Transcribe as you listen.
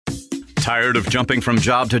Tired of jumping from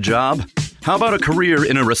job to job? How about a career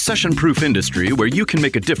in a recession-proof industry where you can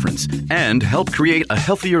make a difference and help create a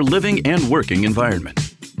healthier living and working environment?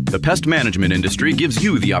 The pest management industry gives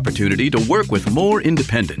you the opportunity to work with more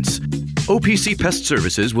independence. OPC Pest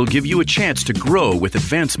Services will give you a chance to grow with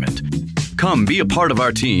advancement. Come be a part of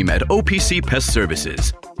our team at OPC Pest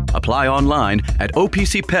Services. Apply online at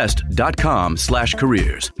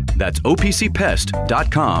opcpest.com/careers. That's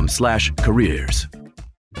opcpest.com/careers.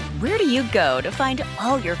 Where do you go to find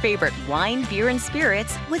all your favorite wine, beer, and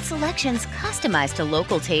spirits with selections customized to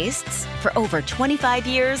local tastes? For over 25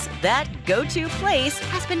 years, that go-to place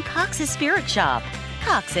has been Cox's Spirit Shop.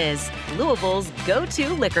 Cox's, Louisville's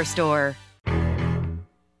go-to liquor store.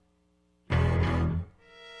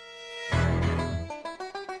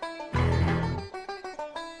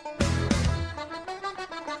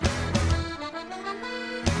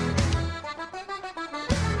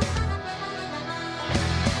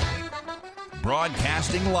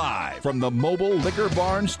 Broadcasting live from the Mobile Liquor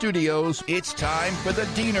Barn Studios, it's time for the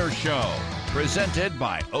Deener Show, presented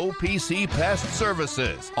by OPC Pest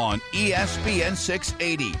Services on ESPN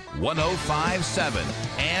 680, 105.7,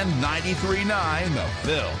 and 93.9 The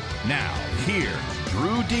Phil. Now, here's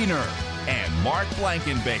Drew Deener and Mark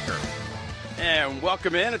Blankenbaker. And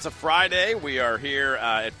welcome in. It's a Friday. We are here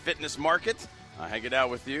at Fitness Market, hanging out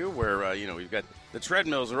with you, where we've got the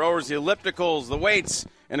treadmills, the rowers, the ellipticals, the weights,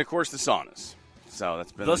 and of course the saunas. So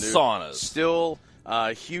that's been the saunas. Still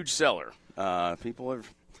a huge seller. People have,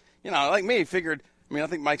 like me, figured. I mean, I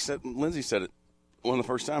think Lindsay said it one of the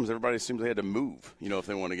first times. Everybody seems they had to move, if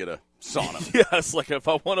they want to get a sauna. Yeah, it's like if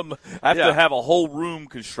I want to, I have to have a whole room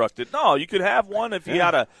constructed. No, you could have one if you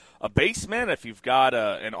got a basement, if you've got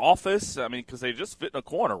an office. I mean, because they just fit in a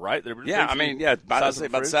corner, right? About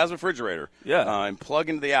the size of a refrigerator. Yeah. And plug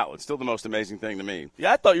into the outlet. Still the most amazing thing to me.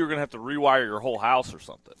 Yeah, I thought you were going to have to rewire your whole house or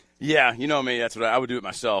something. Yeah, you know me. That's what I would do it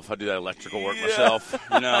myself. I'd do that electrical work myself.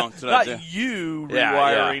 That's what Not I do. you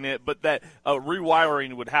rewiring it, but that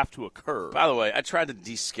rewiring would have to occur. By the way, I tried to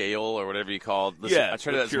descale or whatever you call it. I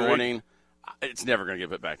tried that this morning. It's never going to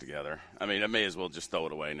get it back together. I mean, I may as well just throw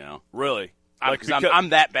it away now. Really? Because I'm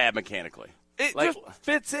that bad mechanically. It just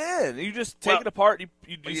fits in. You just take it apart.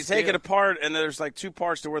 You take it apart, and there's like two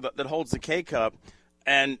parts to where that holds the K-cup,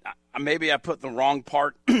 and maybe I put the wrong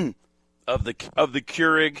part of the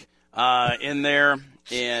Keurig in there,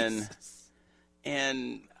 and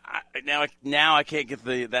now I can't get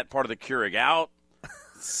that part of the Keurig out.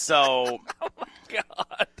 So, oh my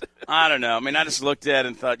God, I don't know. I mean, I just looked at it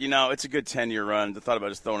and thought, it's a good 10-year run. I thought about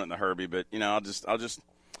just throwing it in the Herbie, but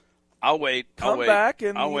I'll wait. Come back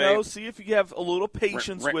and see if you have a little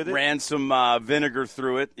patience with it. Ran some vinegar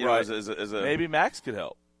through it, right. as a maybe Max could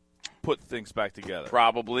help put things back together.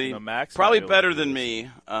 Probably, Max probably better than me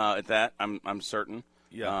at that. I'm certain.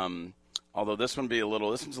 Yeah. Although this one's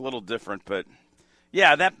a little different, but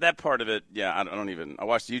yeah, that part of it. Yeah, I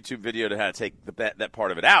watched a YouTube video to how to take that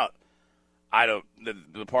part of it out. The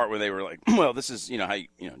part where they were like, well, this is how you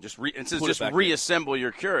just reassemble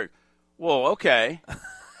your Keurig. Well, okay.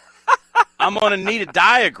 I'm going to need a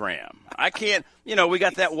diagram. I can't, we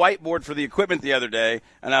got that whiteboard for the equipment the other day,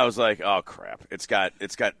 and I was like, oh crap, it's got.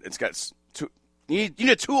 You need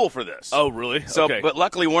a tool for this. Oh, really? So, okay. But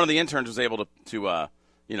luckily, one of the interns was able to put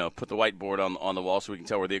the whiteboard on the wall so we can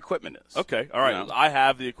tell where the equipment is. Okay, all right. I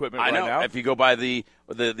have the equipment right now. If you go by the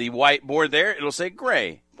whiteboard there, it'll say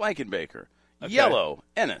gray, Blankenbaker. Okay. Yellow,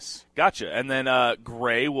 Ennis. Gotcha. And then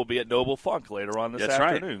gray will be at Noble Funk later on this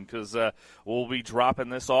afternoon because we'll be dropping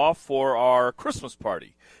this off for our Christmas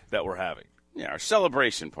party that we're having. Yeah, our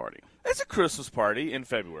celebration party. It's a Christmas party in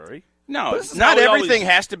February. No, not everything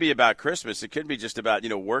has to be about Christmas. It could be just about,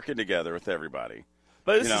 working together with everybody.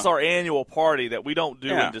 But this is our annual party that we don't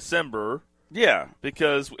do in December. Yeah,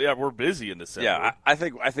 because we're busy in December. Yeah, I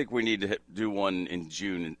think we need to do one in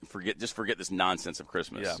June and forget this nonsense of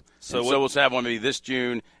Christmas. Yeah, so we'll have one maybe this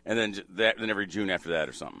June and then every June after that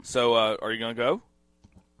or something. So are you going to go?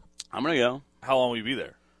 I'm going to go. How long will you be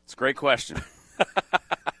there? It's a great question.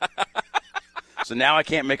 So now I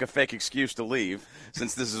can't make a fake excuse to leave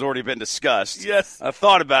since this has already been discussed. Yes. I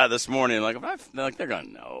thought about it this morning. They're going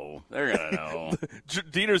to know. They're going to know.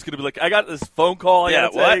 Diener's going to be like, I got this phone call. Yeah,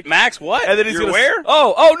 what? Take. Max, what? And then he's You're where?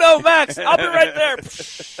 Oh, no, Max. I'll be right there.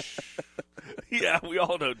 Yeah, we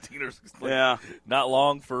all know Diener's not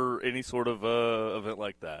long for any sort of event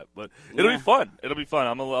like that. But it'll be fun. It'll be fun.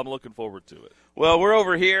 I'm looking forward to it. Well, we're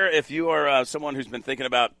over here. If you are someone who's been thinking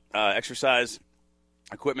about exercise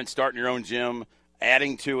equipment, starting your own gym,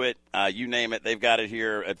 adding to it, you name it, they've got it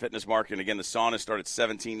here at Fitness Market. And again, the saunas start at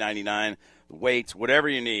 $17.99. The weights, whatever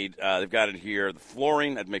you need, they've got it here. The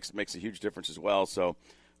flooring, that makes a huge difference as well. So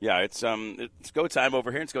Yeah, it's go time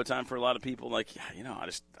over here. It's go time for a lot of people. Like, I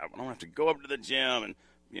don't have to go up to the gym and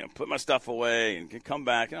put my stuff away and come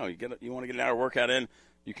back. You want to get an hour workout in,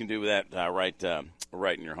 you can do that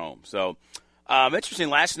right in your home. So interesting.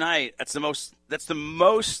 Last night, that's the most.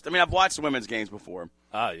 I mean, I've watched the women's games before.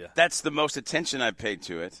 Yeah. That's the most attention I've paid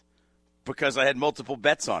to it. Because I had multiple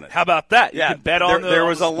bets on it. How about that? You can bet on there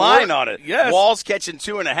was a line on it. Yes. Walls catching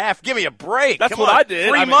 2.5. Give me a break. That's what I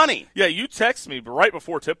did. Free money. Yeah, you texted me right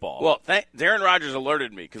before tip-off. Well, Darren Rogers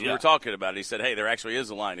alerted me because we were talking about it. He said, hey, there actually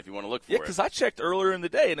is a line if you want to look for it. Yeah, because I checked earlier in the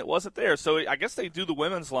day, and it wasn't there. So I guess they do the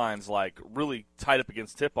women's lines, really tight up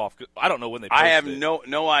against tip-off. I don't know when they posted I have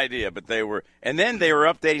no idea, but they were – and then they were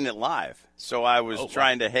updating it live. So I was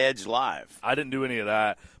trying to hedge live. I didn't do any of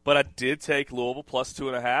that. But I did take Louisville plus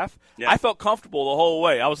 2.5. Yeah. I felt comfortable the whole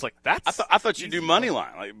way. I was like, "That's." I thought you'd do money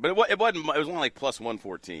line, but it wasn't. It was only like plus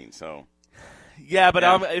 114. So. Yeah, but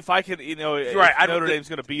if I could, if Notre Dame's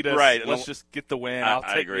going to beat us, let's just get the win. I'll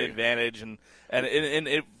take the advantage, and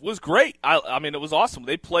it was great. I mean, it was awesome.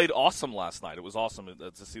 They played awesome last night. It was awesome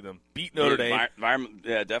to see them beat Notre Dame. Environment,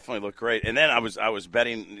 definitely looked great. And then I was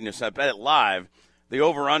betting. So I bet it live. The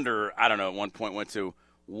over under, I don't know, at one point went to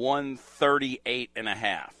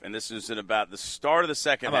 138.5, and this is at about the start of the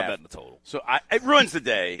second half. I'm not betting the total. So it ruins the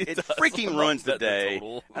day. It freaking ruins the day.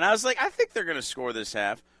 day. And I was like, I think they're going to score this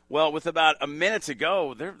half. Well, with about a minute to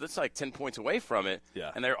go, that's like 10 points away from it.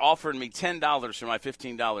 Yeah. And they're offering me $10 for my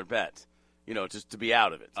 $15 bet, just to be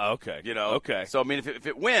out of it. Okay. Okay. So, I mean, if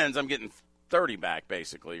it wins, I'm getting 30 back,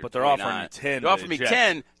 basically. But they're offering you 10. They're offering me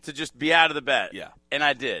 10 to just be out of the bet. Yeah. And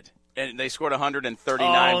I did. And they scored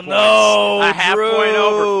 139 points. No, a half Drew. point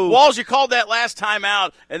over. Walls, you called that last time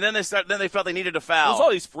out, and then they felt they needed a foul. There's all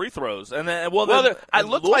these free throws, and then it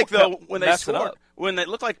looked like though when they scored, when it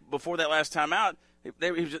looked like before that last time out,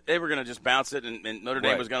 they were going to just bounce it, and Notre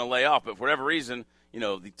Dame was going to lay off. But for whatever reason,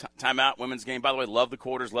 the timeout women's game. By the way, love the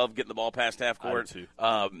quarters, love getting the ball past half court. I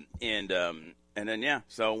do too. And then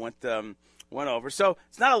so went over. So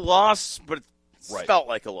it's not a loss, but it felt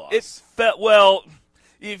like a loss. It felt well.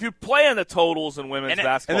 If you're playing the totals in women's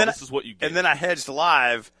basketball, this is what you get. And then I hedged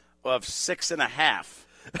live of 6.5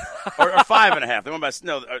 or 5.5. They went by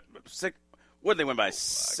six. What did they win by?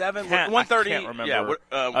 7? 130. I can't remember.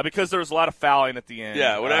 Yeah, because there was a lot of fouling at the end.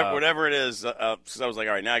 Yeah, whatever it is. So I was like,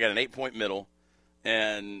 all right, now I got an 8-point middle,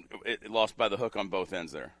 and it lost by the hook on both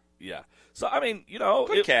ends there. Yeah. So I mean,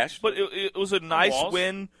 cash, but it was a nice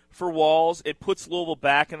win for Walls. It puts Louisville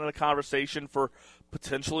back into the conversation for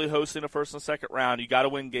potentially hosting a first and second round. You got to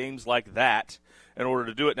win games like that in order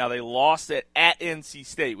to do it. Now they lost it at NC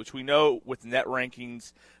State, which we know with net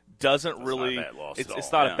rankings doesn't really. Not a bad loss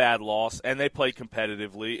it's not a bad loss, and they played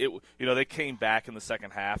competitively. They came back in the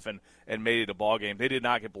second half and made it a ball game. They did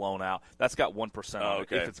not get blown out. That's got 1% on it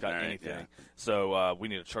if it's got anything. Yeah. So we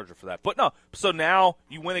need a charger for that. But no. So now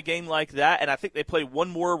you win a game like that, and I think they play one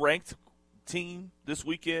more ranked team this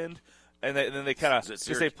weekend. And then they kind of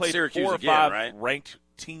because they played Syracuse 4 or 5 again, ranked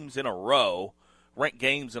teams in a row, ranked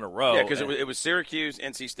games in a row. Yeah, because it was Syracuse,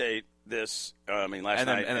 NC State last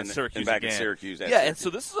night, and then Syracuse and back again. in Syracuse. Yeah, and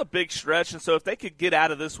so this is a big stretch, and so if they could get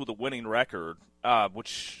out of this with a winning record,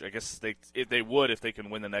 which I guess they would if they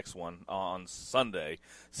can win the next one on Sunday.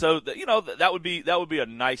 So that would be a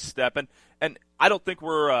nice step, and I don't think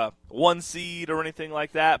we're a 1 seed or anything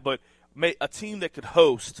like that, but a team that could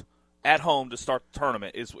host at home to start the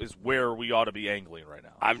tournament is where we ought to be angling right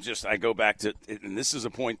now. I go back to, and this is a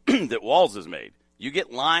point that Walls has made. You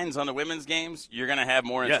get lines on the women's games, you're going to have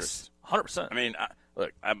more interest. Yes, 100%. I mean,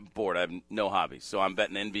 look, I'm bored. I have no hobbies, so I'm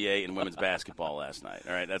betting NBA and women's basketball last night.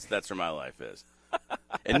 All right, that's where my life is.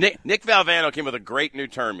 And Nick Valvano came with a great new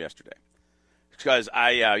term yesterday because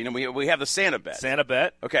we have the Santa bet. Santa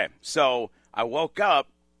bet. Okay, so I woke up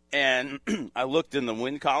and I looked in the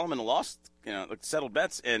win column and the lost, settled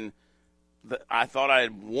bets, and I thought I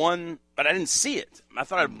had won, but I didn't see it. I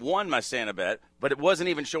thought I had won my Santa bet, but it wasn't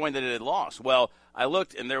even showing that it had lost. Well, I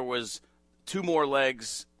looked, and there was 2 more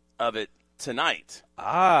legs of it tonight.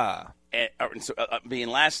 Being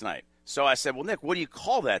last night. So I said, well, Nick, what do you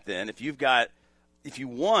call that then? If you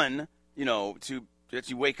won, that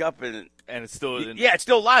you wake up and it's still it's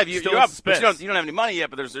still live. You're up, but you don't have any money yet.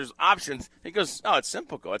 But there's options. He goes, it's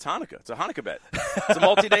simple. It's Hanukkah. It's a Hanukkah bet. It's a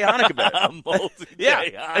multi-day Hanukkah bet. Hanukkah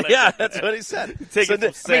yeah, that's what he said.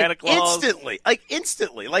 From Santa Claus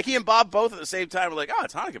instantly, like he and Bob both at the same time were like,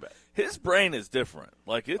 it's Hanukkah bet. His brain is different.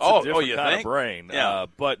 Like it's a different kind think? of brain. Yeah.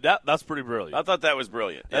 But that's pretty brilliant. I thought that was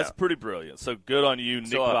brilliant. That's pretty brilliant. So good on you,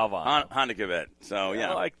 Nick Valvano. Hanukkah bet. So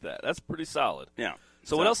yeah, I like that. That's pretty solid. Yeah.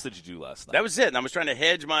 So what else did you do last night? That was it. And I was trying to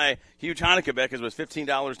hedge my huge Hanukkah bet because it was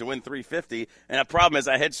 $15 to win $350. And the problem is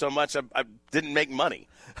I hedged so much I didn't make money.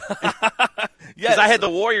 Because I had the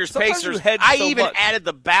Warriors Pacers. I even added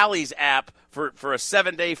the Bally's app for a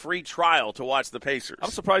 7-day free trial to watch the Pacers. I'm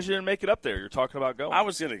surprised you didn't make it up there. You're talking about going. I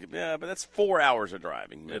was going to, but that's 4 hours of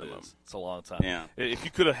driving minimum. It is. It's a long time. Yeah. If you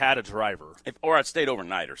could have had a driver. Or I'd stayed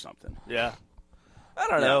overnight or something. Yeah. I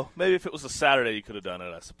don't know. Maybe if it was a Saturday, you could have done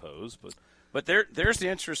it, I suppose. But there's the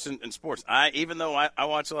interest in sports. Even though I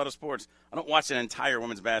watch a lot of sports, I don't watch an entire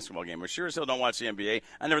women's basketball game. I sure as hell don't watch the NBA.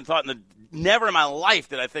 I never in my life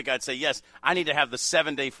did I think I'd say, yes, I need to have the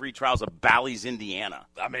 7-day free trials of Bally's, Indiana.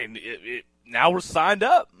 I mean, now we're signed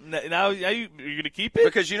up. Now you're going to keep it?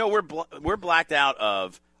 Because, we're blacked out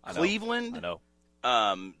of Cleveland,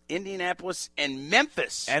 Indianapolis, and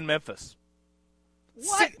Memphis.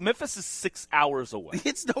 What? Memphis is 6 hours away.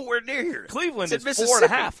 It's nowhere near here. Cleveland is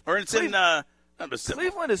 4.5. Or it's in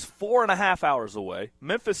Cleveland is 4.5 hours away.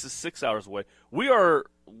 Memphis is 6 hours away.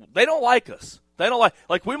 They don't like us. They don't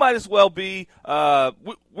like we might as well be.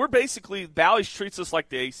 We're basically Bally's treats us like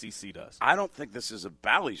the ACC does. I don't think this is a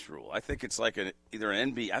Bally's rule. I think it's like either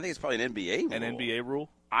an NBA. I think it's probably an NBA rule. An NBA rule.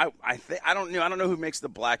 I don't know. I don't know who makes the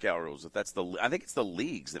blackout rules. I think it's the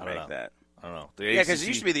leagues that make that. I don't know. Because it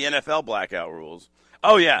used to be the NFL blackout rules.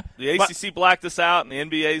 Oh, yeah. The ACC blacked us out, and the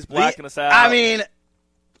NBA's blacking us out. I mean,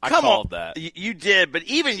 I called that. You did, but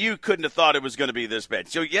even you couldn't have thought it was going to be this bad.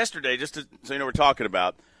 So yesterday, so you know what we're talking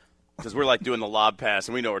about, because we're like doing the lob pass,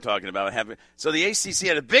 and we know what we're talking about. So the ACC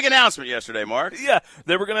had a big announcement yesterday, Mark. Yeah,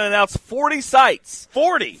 they were going to announce 40 sites.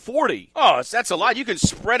 40? Oh, that's a lot. You can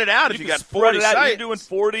spread it out if you got 40 sites. You're doing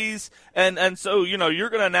 40s, and so, you're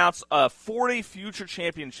going to announce 40 future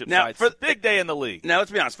championship sites. For big day in the league. Now, let's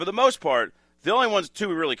be honest. For the most part, the only two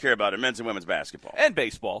we really care about are men's and women's basketball. And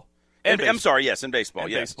baseball. I'm sorry, yes, and baseball.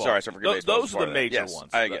 Yes. Sorry, I forgot baseball. Those are the major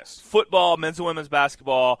ones. I guess. Football, men's and women's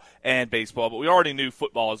basketball, and baseball. But we already knew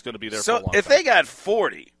football is going to be there for a long time. So if they got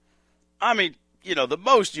 40, I mean, the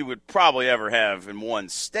most you would probably ever have in one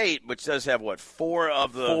state, which does have, 4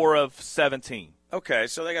 of 17. Okay,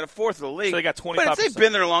 so they got a fourth of the league. So they got 25%. But if they've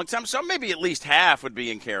been there a long time, so maybe at least half would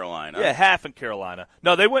be in Carolina. Yeah, half in Carolina.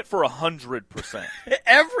 No, they went for 100%.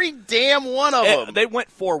 Every damn one of them. They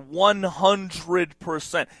went for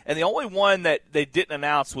 100%. And the only one that they didn't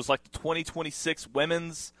announce was like the 2026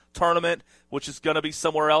 women's tournament, which is going to be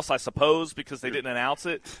somewhere else, I suppose, because they didn't announce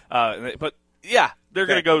it. But yeah, they're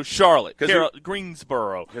going to go Charlotte,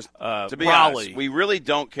 Greensboro, to be Raleigh. Honest, we really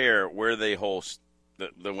don't care where they host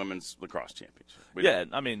the women's lacrosse championship.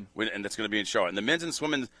 And that's going to be in Charlotte. And the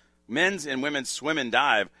men's and women's swim and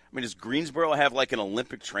dive. I mean, does Greensboro have like an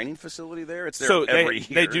Olympic training facility there? It's there every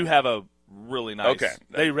year. They do have a really nice. Okay,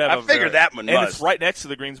 I figured that one, and it's right next to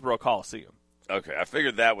the Greensboro Coliseum. Okay, I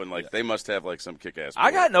figured that one. They must have like some kick-ass.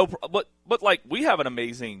 I got no, but we have an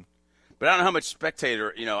amazing. But I don't know how much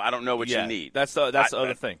spectator, I don't know what you need. That's the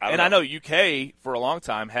other thing. I know UK for a long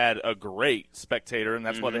time had a great spectator, and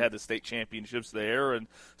that's why they had the state championships there and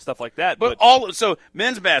stuff like that. But so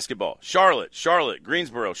men's basketball, Charlotte,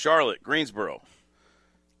 Greensboro, Greensboro.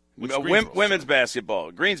 Women's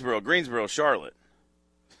basketball, Greensboro, Charlotte.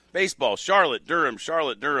 Baseball, Charlotte, Durham.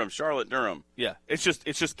 Yeah, it's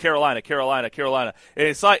just Carolina. And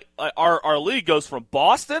it's like our league goes from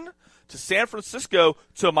Boston to San Francisco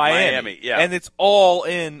to Miami. Yeah. And it's all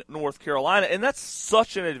in North Carolina. And that's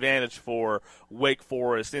such an advantage for Wake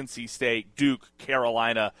Forest, NC State, Duke,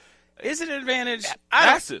 Carolina. Is it an advantage?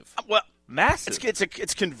 Massive. Massive.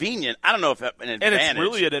 It's convenient. I don't know if an advantage. And it's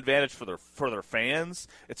really an advantage for their fans.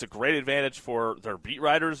 It's a great advantage for their beat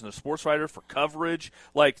writers and their sports writers for coverage.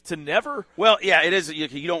 Well, yeah, it is.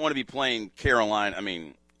 You don't want to be playing Carolina. I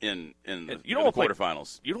mean, in the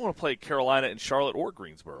quarterfinals. You don't want to play Carolina in Charlotte or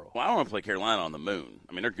Greensboro. Well, I don't want to play Carolina on the moon.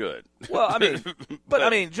 I mean, they're good. Well, I mean, but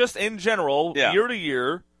just in general, year to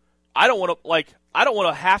year, I don't want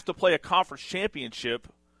to have to play a conference championship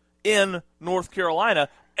in North Carolina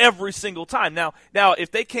every single time. Now, if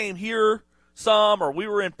they came here or we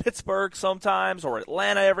were in Pittsburgh sometimes, or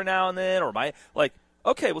Atlanta every now and then, or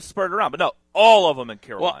okay, we'll spread it around. But no, all of them in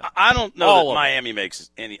Carolina. Well, I don't know that Miami makes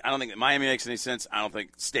any – I don't think that Miami makes any sense. I don't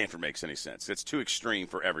think Stanford makes any sense. It's too extreme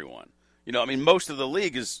for everyone. Most of the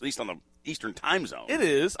league is at least on the Eastern time zone. It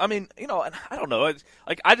is. I mean, and I don't know.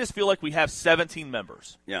 I just feel like we have 17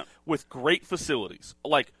 members with great facilities.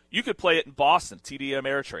 Like, you could play it in Boston, TD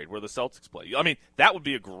Ameritrade, where the Celtics play. I mean, that would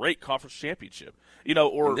be a great conference championship.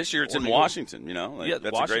 Or this year it's in Washington.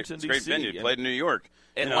 That's Washington, a great venue. Played in New York.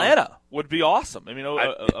 Atlanta would be awesome. I mean,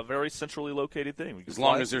 a very centrally located thing. As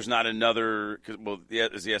long as there's not another,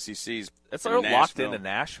 as the SEC's it's locked into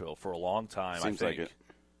Nashville for a long time. Seems I think. like it.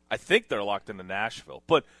 I think they're locked into Nashville.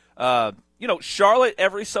 But, Charlotte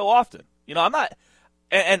every so often. I'm not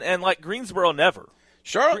 – and like Greensboro never.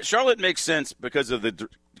 Charlotte makes sense because of the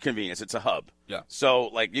convenience. It's a hub. Yeah. So,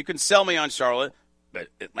 like, you can sell me on Charlotte, but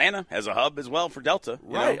Atlanta has a hub as well for Delta.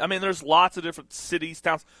 Right. I mean, there's lots of different cities,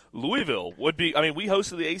 towns. Louisville would be – I mean, we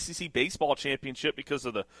hosted the ACC Baseball Championship because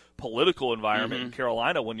of the political environment in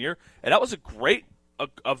Carolina one year, and that was a great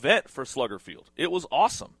event for Slugger Field. It was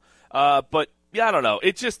awesome. But – yeah, I don't know.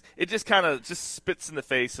 It just kind of just spits in the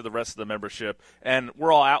face of the rest of the membership, and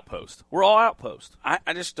we're all outpost. I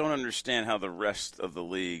just don't understand how the rest of the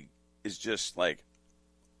league is just like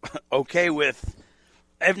okay with.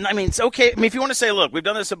 I mean, it's okay. I mean, if you want to say, look, we've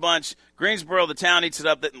done this a bunch. Greensboro, the town eats it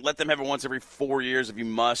up. Let them have it once every 4 years if you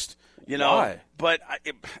must. Why? But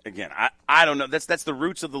I don't know. That's the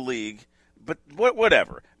roots of the league. But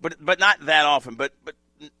whatever. But not that often. But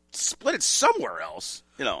split it somewhere else.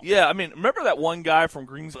 Yeah, I mean, remember that one guy from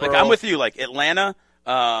Greensboro? Like, I'm with you, like Atlanta,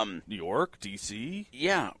 New York, D.C.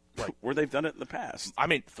 Yeah, like where they've done it in the past. I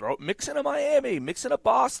mean, mix in a Miami, mix in a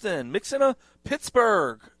Boston, mix in a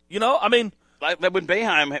Pittsburgh. I mean, like when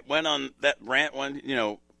Boeheim went on that rant one,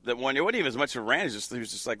 that one year, it wasn't even as much of a rant. He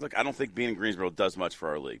was just like, look, I don't think being in Greensboro does much for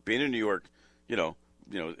our league. Being in New York,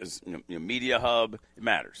 is media hub, it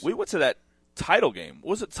matters. We went to that title game.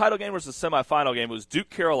 Was it title game or was it the semifinal game? It was Duke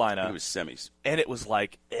Carolina. It was semis. And it was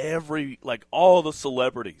like all the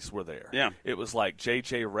celebrities were there. Yeah. It was like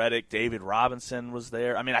J.J. Redick, David Robinson was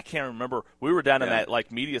there. I mean, I can't remember. We were down in that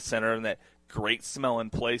like media center in that great smelling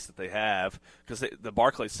place that they have because the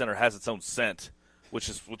Barclays Center has its own scent, which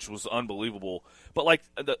was unbelievable. But like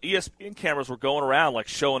the ESPN cameras were going around like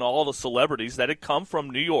showing all the celebrities that had come from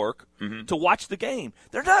New York to watch the game.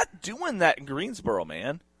 They're not doing that in Greensboro,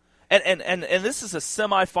 man. And this is a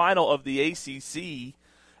semifinal of the ACC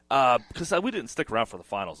because we didn't stick around for the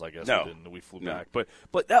finals. I guess no. We didn't. We flew back. But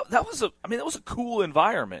that was a cool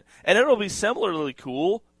environment, and it'll be similarly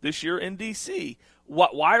cool this year in DC.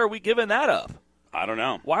 Why are we giving that up? I don't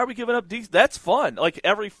know. Why are we giving up DC? That's fun. Like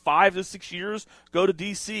every 5 to 6 years, go to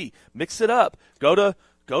DC, mix it up. Go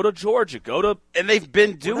to Georgia. And they've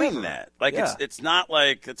been doing that. Like it's not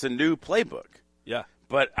like it's a new playbook. Yeah.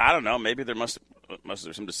 But I don't know. Maybe there must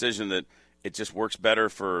there's some decision that it just works better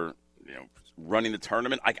for running the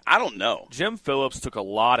tournament. I don't know. Jim Phillips took a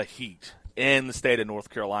lot of heat in the state of North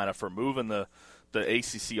Carolina for moving the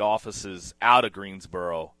ACC offices out of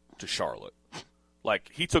Greensboro to Charlotte.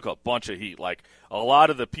 Like he took a bunch of heat. Like a lot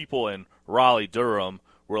of the people in Raleigh-Durham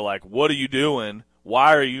were like, "What are you doing?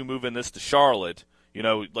 Why are you moving this to Charlotte?"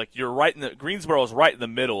 Like you're right in Greensboro is right in the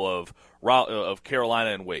middle of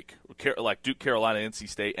Carolina and Wake, like Duke, Carolina, NC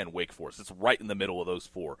State, and Wake Forest. It's right in the middle of those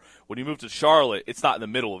four. When you move to Charlotte, it's not in the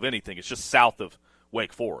middle of anything. It's just south of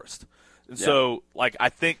Wake Forest. And so, like, I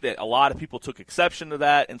think that a lot of people took exception to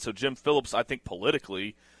that. And so Jim Phillips, I think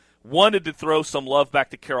politically, wanted to throw some love back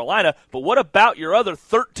to Carolina. But what about your other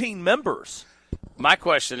 13 members? My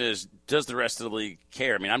question is, does the rest of the league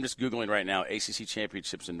care? I mean, I'm just Googling right now ACC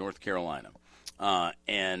championships in North Carolina.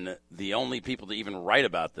 And the only people to even write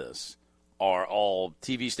about this are all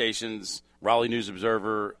TV stations, Raleigh News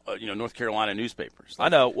Observer, North Carolina newspapers. I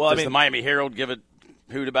know. Well, does the Miami Herald give a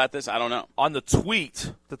hoot about this? I don't know. On the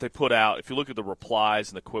tweet that they put out, if you look at the replies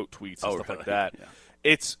and the quote tweets and stuff like that,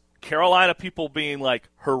 it's Carolina people being like,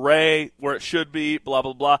 hooray, where it should be, blah,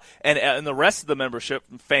 blah, blah. And the rest of the membership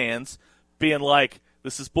and fans being like,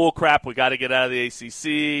 this is bullcrap. We got to get out of the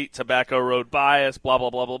ACC. Tobacco Road bias. Blah blah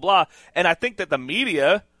blah blah blah. And I think that the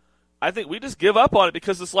media, we just give up on it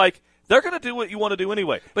because it's like they're going to do what you want to do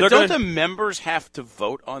anyway. But don't the members have to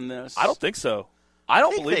vote on this? I don't think so. I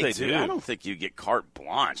don't believe they do. I don't think you get carte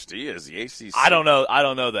blanche, do you, as the ACC? I don't know. I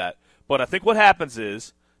don't know that. But I think what happens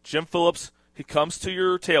is Jim Phillips, he comes to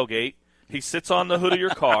your tailgate. He sits on the hood of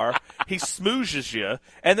your car. He smoozes you,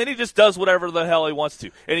 and then he just does whatever the hell he wants to.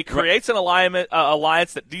 And he creates an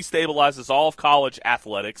alliance that destabilizes all of college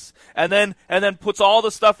athletics, and then puts all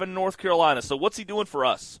the stuff in North Carolina. So what's he doing for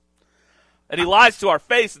us? And he lies to our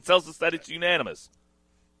face and tells us that it's unanimous.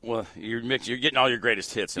 Well, you're getting all your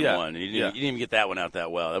greatest hits in one. You didn't even get that one out that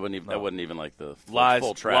well. That wasn't even like the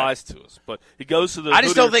full track. Lies to us. But he goes to the. I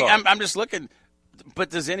just don't think. I'm just looking. But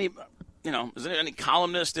does any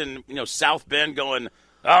columnist in South Bend going,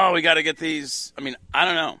 oh, we got to get these? I mean, I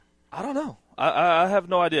don't know. I have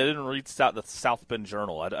no idea. I didn't read the South Bend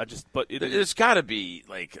Journal. There's got to be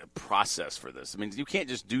like a process for this. I mean, you can't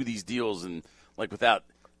just do these deals and like without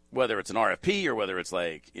whether it's an RFP or whether it's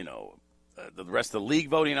like the rest of the league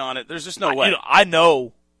voting on it. There's just no way. I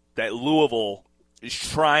know that Louisville is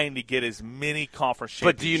trying to get as many conference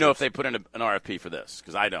championships. But do you know if they put in an RFP for this?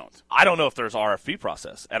 Because I don't. I don't know if there's an RFP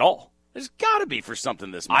process at all. There's got to be for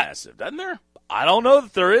something this massive, doesn't there? I don't know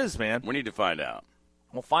that there is, man. We need to find out.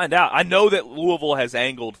 We'll find out. I know that Louisville has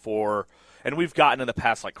angled for, and we've gotten in the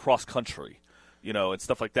past like cross country, and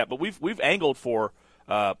stuff like that. But we've angled for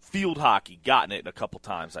field hockey, gotten it a couple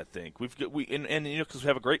times. I think because we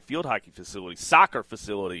have a great field hockey facility, soccer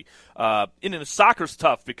facility. And soccer's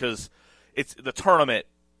tough because it's the tournament.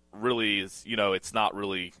 Really is, it's not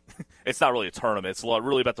really a tournament. It's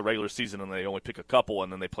really about the regular season, and they only pick a couple,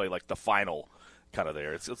 and then they play like the final kind of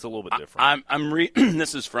there. It's a little bit different.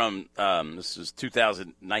 This is from this is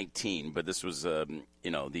 2019, but this was the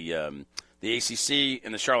ACC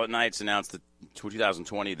and the Charlotte Knights announced that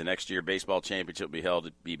 2020, the next year, baseball championship will be held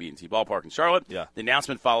at BB&T Ballpark in Charlotte. Yeah. The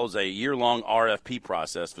announcement follows a year-long RFP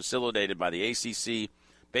process facilitated by the ACC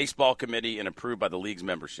Baseball Committee and approved by the league's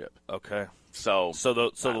membership. Okay. So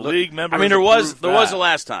the league members. I mean, there was the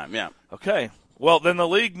last time, yeah. Okay. Well, then the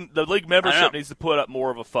league membership needs to put up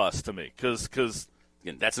more of a fuss to me because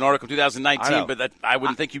that's an article 2019, but I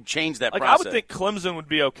wouldn't think you'd change that process. I would think Clemson would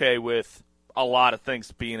be okay with a lot of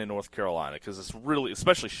things being in North Carolina because it's really,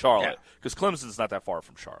 especially Charlotte, because Clemson's not that far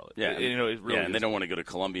from Charlotte. Yeah, it really and they don't want to go to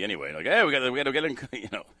Columbia anyway. Like, hey, we got to get in.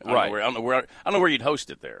 Right. I don't know where you'd host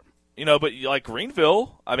it there. But like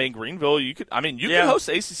Greenville, you could host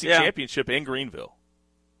the ACC championship in Greenville.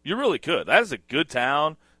 You really could. That is a good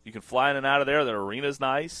town. You can fly in and out of there. The arena's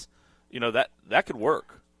nice. That could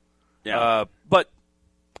work. Yeah. But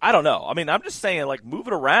I don't know. I mean, I'm just saying, like, move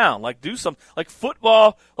it around. Like, do some – like,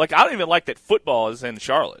 football – like, I don't even like that football is in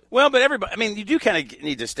Charlotte. Well, but everybody – I mean, you do kind of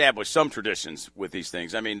need to establish some traditions with these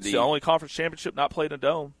things. I mean, it's the only conference championship not played in a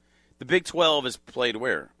dome. The Big 12 is played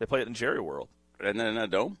where? They play it in Jerry World. And then in a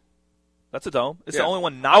dome? That's a dome. It's the only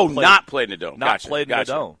one not played in a dome. Not played in a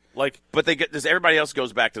dome. But everybody else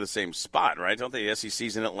goes back to the same spot, right? Don't they? The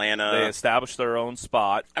SEC's in Atlanta. They establish their own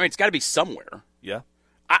spot. I mean, it's got to be somewhere. Yeah.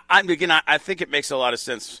 I think it makes a lot of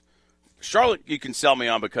sense. Charlotte, you can sell me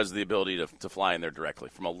on because of the ability to fly in there directly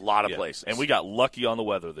from a lot of places. And we got lucky on the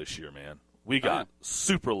weather this year, man. We got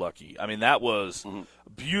super lucky. I mean, that was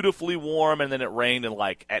beautifully warm, and then it rained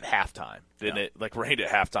at halftime. Didn't it? Like rained at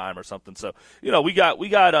halftime or something. So we got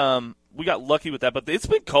lucky with that. But it's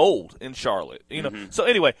been cold in Charlotte. So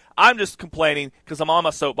anyway, I'm just complaining because I'm on my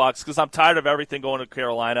soapbox because I'm tired of everything going to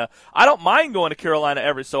Carolina. I don't mind going to Carolina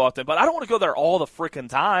every so often, but I don't want to go there all the freaking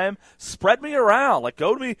time. Spread me around. Like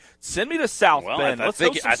send me to South Bend. Let's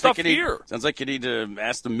do some stuff here. Sounds like you need to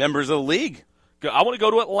ask the members of the league. I want to go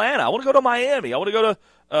to Atlanta. I want to go to Miami. I want to go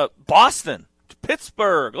to Boston,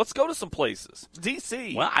 Pittsburgh. Let's go to some places.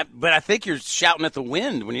 D.C. Well, but I think you're shouting at the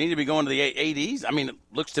wind when you need to be going to the 80s. I mean, it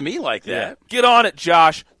looks to me like that. Get on it,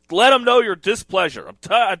 Josh. Let them know your displeasure.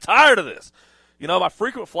 I'm tired of this. My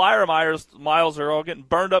frequent flyer miles are all getting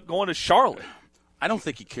burned up going to Charlotte. I don't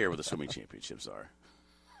think you care what the swimming championships are.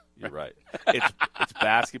 You're right. It's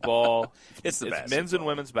basketball. It's men's and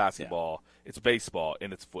women's basketball. Yeah. It's baseball,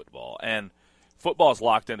 and it's football. And football's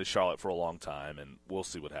locked into Charlotte for a long time, and we'll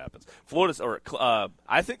see what happens.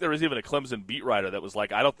 I think there was even a Clemson beat writer that was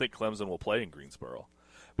like, I don't think Clemson will play in Greensboro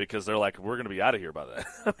because they're like, we're going to be out of here by then.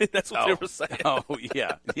 I mean, that's what they were saying. Oh,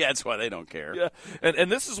 yeah. Yeah, that's why they don't care. Yeah,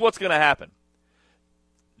 and this is what's going to happen.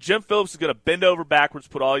 Jim Phillips is going to bend over backwards,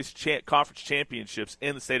 put all these conference championships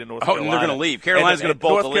in the state of North Carolina. And they're going to leave. Carolina's going to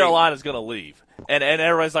bolt the league. North Carolina's going to leave. And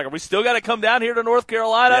everybody's like, are we still got to come down here to North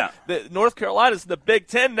Carolina? Yeah. North Carolina's in the Big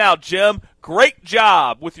Ten now, Jim. Great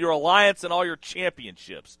job with your alliance and all your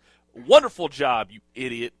championships. Wonderful job, you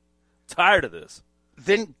idiot. Tired of this.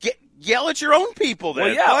 Then yell at your own people then.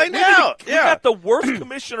 Well, yeah, find out. We got the worst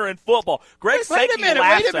commissioner in football. Greg Sankey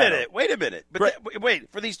laughs at him. Wait a minute. But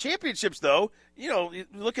wait, for these championships, though, you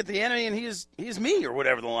look at the enemy and he is me or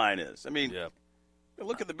whatever the line is. I mean,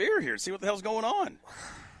 look at the mirror here and see what the hell's going on.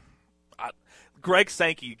 Greg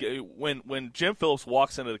Sankey, when Jim Phillips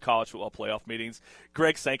walks into the college football playoff meetings,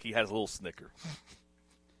 Greg Sankey has a little snicker.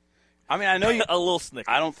 I mean, I know you a little snicker.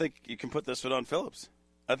 I don't think you can put this one on Phillips.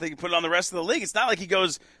 I think you put it on the rest of the league. It's not like he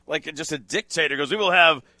goes like just a dictator. Goes, we will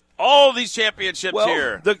have all these championships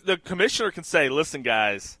here. The commissioner can say, listen,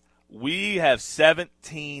 guys, we have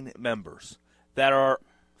 17 members that are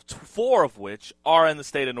 4 of which are in the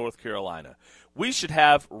state of North Carolina. We should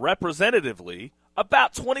have representatively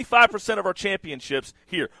about 25% of our championships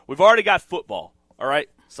here. We've already got football, all right?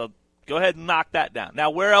 So go ahead and knock that down.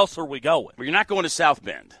 Now, where else are we going? Well, you're not going to South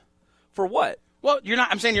Bend. For what? Well, you're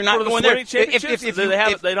not. I'm saying you're not going there. If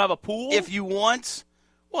they don't have a pool? If you want,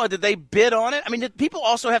 well, did they bid on it? I mean, people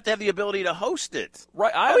also have to have the ability to host it.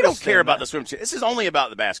 Right. We don't care about the swim team. This is only about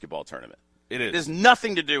the basketball tournament. It is. It has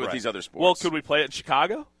nothing to do with these other sports. Well, could we play it in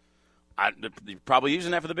Chicago? They're probably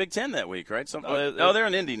using that for the Big Ten that week, right? They're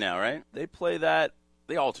in Indy now, right? They play that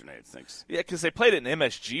They alternate things. Yeah, because they played it in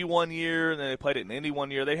MSG one year, and then they played it in Indy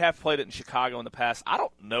one year. They have played it in Chicago in the past. I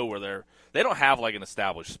don't know where they don't have like an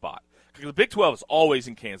established spot. Because the Big 12 is always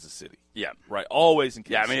in Kansas City. Yeah. Right, always in Kansas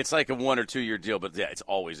City. Yeah, I mean, it's like a 1 or 2 year deal, but yeah, it's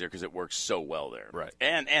always there because it works so well there. Right.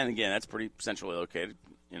 And again, that's pretty centrally located,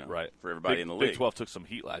 right. for everybody in the league. Big 12 took some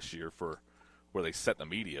heat last year for where they set the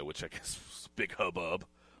media, which I guess was a big hubbub,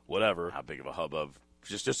 whatever. How big of a hubbub?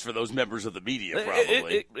 Just for those members of the media,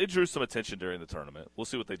 probably. It drew some attention during the tournament. We'll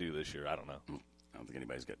see what they do this year. I don't know. I don't think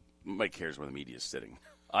nobody cares where the media is sitting.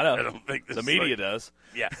 I know. I don't think the media does.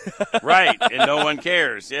 Yeah. Right, and no one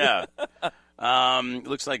cares, yeah.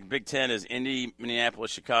 Looks like Big Ten is Indy, Minneapolis,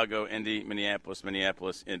 Chicago, Indy, Minneapolis,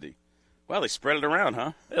 Minneapolis, Indy. Well, they spread it around,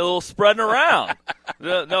 huh? A little spreading around.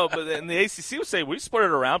 No, but in the ACC would say we spread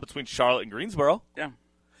it around between Charlotte and Greensboro. Yeah.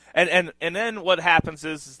 And then what happens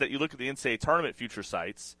is that you look at the NCAA tournament future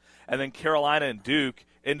sites, and then Carolina and Duke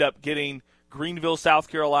end up getting Greenville, South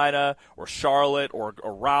Carolina, or Charlotte, or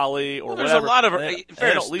Raleigh, or there's whatever. A lot of they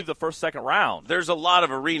don't leave the first, second round. There's a lot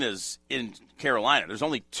of arenas in Carolina. There's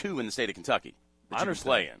only 2 in the state of Kentucky that you can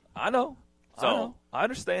play in. I know. I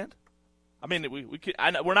understand. I mean, we could.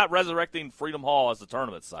 We're not resurrecting Freedom Hall as the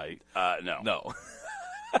tournament site. No. No.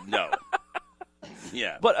 No.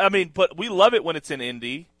 Yeah. But we love it when it's in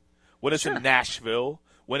Indy, when it's in Nashville,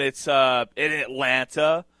 when it's in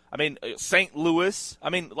Atlanta. I mean, St. Louis. I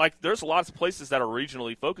mean, like, there's lots of places that are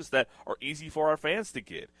regionally focused that are easy for our fans to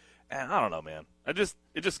get. And I don't know, man. It just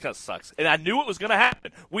kind of sucks. And I knew it was going to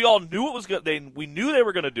happen. We all knew it was going. We knew they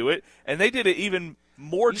were going to do it, and they did it even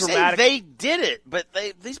more dramatic. Say they did it, but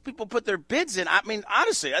these people put their bids in. I mean,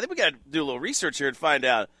 honestly, I think we got to do a little research here and find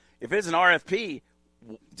out if it's an RFP.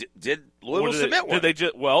 Did Louisville submit one? Did they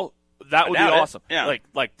just? Well, that would be awesome. Yeah.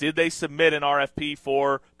 Like, did they submit an RFP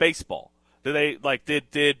for baseball?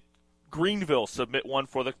 Did Greenville submit one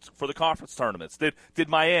for the conference tournaments? Did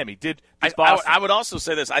Miami? Did Boston? I would also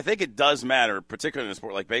say this. I think it does matter, particularly in a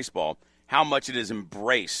sport like baseball, how much it is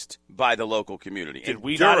embraced by the local community. Did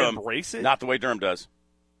we Durham, not embrace it? Not the way Durham does.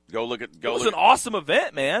 It was an awesome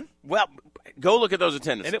event, man. Well, go look at those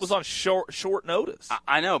attendances. And it was on short notice.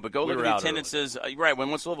 I know, but go look at the attendances. Right, when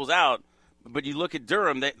once Louisville's out. But you look at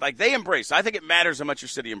Durham, they embrace. I think it matters how much your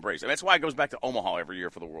city embraces. That's why it goes back to Omaha every year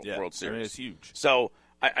for the World Series. I mean, it's huge. So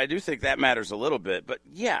I do think that matters a little bit. But,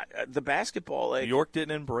 yeah, the basketball. New York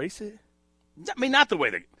didn't embrace it? I mean, not the way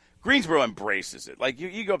that Greensboro embraces it. Like,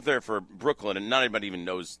 you go up there for Brooklyn, and not anybody even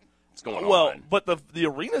knows what's going on. Well, but the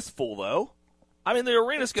arena's full, though. I mean, the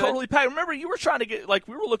arena's totally packed. Remember, you were trying to get,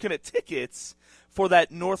 we were looking at tickets for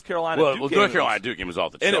that North Carolina Duke game. North Carolina Duke game was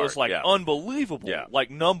off the chart. And it was, unbelievable,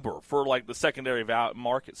 number for, the secondary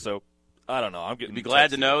market. So, I don't know. I'm getting. You'd be glad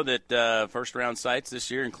to know that first-round sites this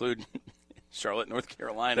year include Charlotte, North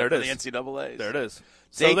Carolina, for the NCAAs. There it is.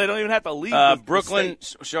 So they don't even have to leave. Brooklyn,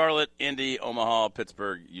 Charlotte, Indy, Omaha,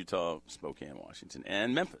 Pittsburgh, Utah, Spokane, Washington,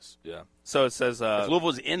 and Memphis. Yeah. So it says if Louisville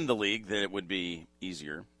was in the league, then it would be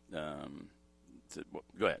easier.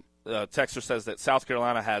 Go ahead. Texter says that South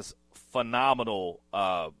Carolina has phenomenal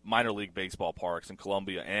minor league baseball parks in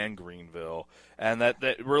Columbia and Greenville, and that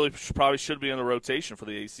really probably should be in the rotation for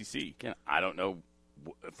the ACC. Again, I don't know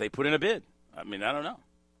if they put in a bid. I mean, I don't know.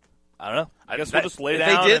 I guess we'll just lay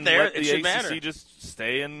down and let the ACC just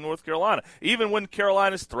stay in North Carolina, even when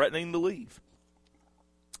Carolina's threatening to leave.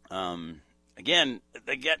 Again,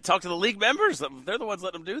 talk to the league members. They're the ones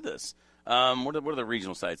letting them do this. What are the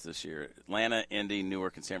regional sites this year? Atlanta, Indy,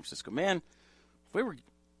 Newark, and San Francisco. Man, if we were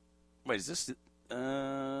 – wait, is this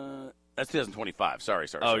that's 2025. Sorry.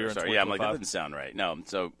 Oh, you're in 2025? Yeah, I'm like, that doesn't sound right. No,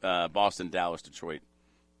 so Boston, Dallas, Detroit,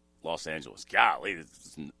 Los Angeles. Golly.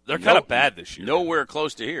 They're kind of bad this year. Nowhere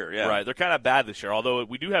close to here, yeah. Right, they're kind of bad this year, although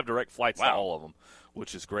we do have direct flights to all of them,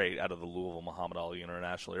 which is great, out of the Louisville Muhammad Ali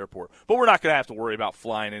International Airport. But we're not going to have to worry about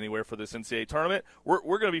flying anywhere for this NCAA tournament.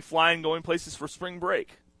 We're going to be going places for spring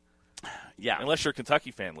break. Yeah, unless you're a Kentucky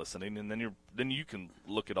fan listening, and then you can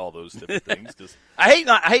look at all those different things. Cause I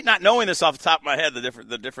hate not knowing this off the top of my head.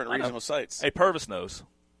 The different regional sites. Hey, Purvis knows.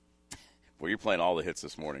 Well, you're playing all the hits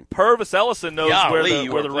this morning. Purvis Ellison knows where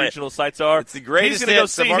the regional sites are. It's the greatest. He's going to go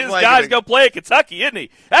see his guys go play at Kentucky, isn't he?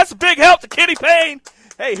 That's a big help to Kenny Payne.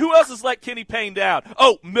 Hey, who else has let Kenny Payne down?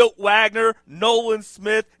 Oh, Milt Wagner, Nolan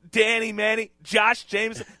Smith, Danny Manning, Josh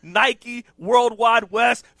Jameson, Nike, Worldwide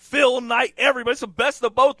West, Phil Knight, everybody. It's the best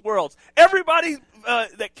of both worlds. Everybody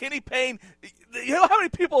that Kenny Payne, you know how many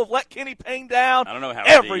people have let Kenny Payne down? I don't know how.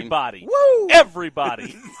 Everybody. Woo!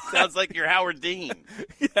 Everybody. Sounds like you're Howard Dean.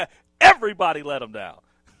 Yeah, everybody let him down.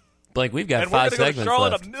 Blake, we've got and 5 segments left. And we're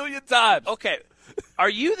going to go to Charlotte a million times. Okay. Are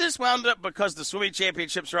you this wound up because the swimming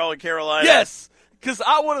championships are all in Carolina? Yes, because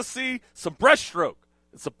I want to see some breaststroke.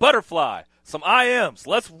 It's a butterfly. Some IMs.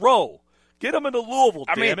 Let's roll. Get them into Louisville,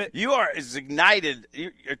 damn it. You are as ignited,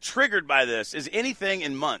 you're triggered by this as anything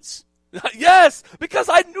in months. Yes, because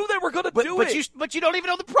I knew they were going to do it. But you don't even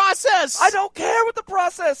know the process. I don't care what the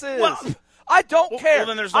process is. Well, I don't care. Well,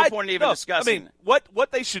 then there's no point in even discussing. I mean,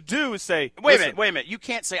 what they should do is say, wait a minute. You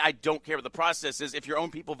can't say I don't care what the process is if your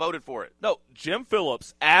own people voted for it. No, Jim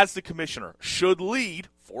Phillips, as the commissioner, should lead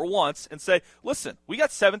for once and say, listen, we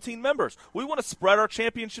got 17 members. We want to spread our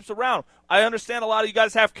championships around. I understand a lot of you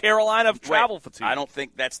guys have Carolina travel fatigue. I don't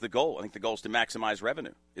think that's the goal. I think the goal is to maximize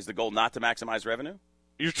revenue. Is the goal not to maximize revenue?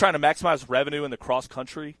 You're trying to maximize revenue in the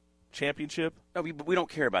cross-country championship? No, we don't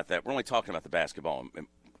care about that. We're only talking about the basketball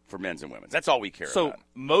for men's and women's. That's all we care about. So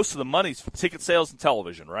most of the money's for ticket sales and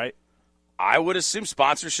television, right? I would assume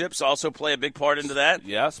sponsorships also play a big part into that.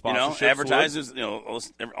 Yeah, sponsorships. Advertisers, all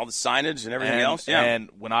the signage and everything else. Yeah. And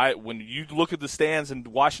when you look at the stands in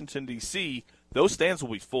Washington, D.C., those stands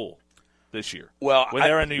will be full this year. Well, when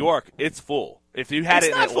they're in New York, it's full. If you had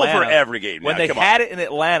it in Atlanta, full for every game. When they had it in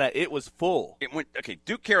Atlanta, it was full.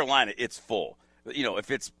 Duke, Carolina, it's full. If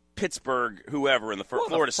it's Pittsburgh, whoever in the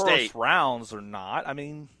Florida State, first rounds or not. I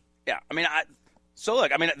mean, yeah. I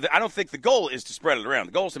don't think the goal is to spread it around.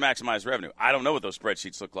 The goal is to maximize revenue. I don't know what those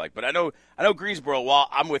spreadsheets look like, but I know Greensboro. While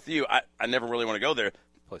I'm with you, I never really want to go there.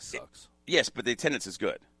 The place sucks. Yes, but the attendance is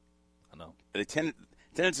good. I know. The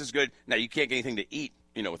attendance is good. Now you can't get anything to eat,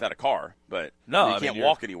 without a car, but you can't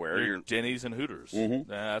walk anywhere. You're Denny's and Hooters. Mm-hmm.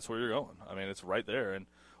 That's where you're going. I mean, it's right there,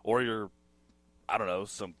 or you're, I don't know,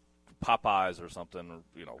 some Popeyes or something, or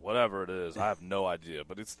whatever it is. I have no idea,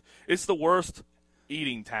 but it's the worst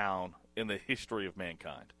eating town in the history of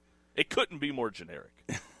mankind. It couldn't be more generic.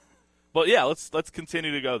 But yeah, let's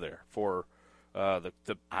continue to go there for the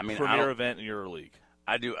premier event in your league.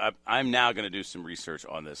 I'm now going to do some research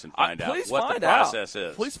on this and find out what the process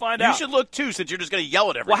is. Please find out. You should look too, since you're just going to yell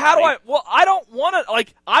at everybody. I don't want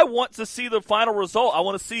to. I want to see the final result. I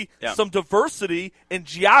want to see some diversity in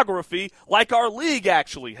geography, like our league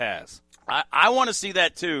actually has. I want to see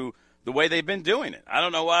that too. The way they've been doing it. I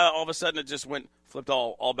don't know why all of a sudden it just flipped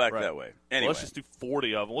all back that way. Anyway, let's just do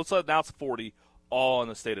 40 of them. Let's announce 40 all in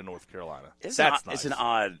the state of North Carolina. It's an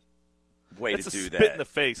odd way to do that. It's a spit in the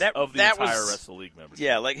face of the entire rest of the league members.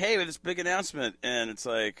 Yeah, like, hey, with this big announcement, and it's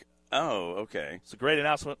like, oh, okay. It's a great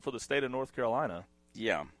announcement for the state of North Carolina.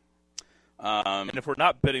 Yeah. And if we're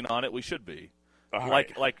not bidding on it, we should be.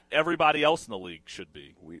 Like everybody else in the league should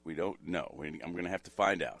be. We don't know. I'm going to have to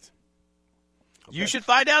find out. Okay. You should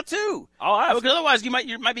find out too. I'll ask. Because otherwise, you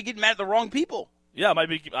might be getting mad at the wrong people. Yeah,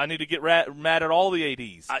 I need to get mad at all the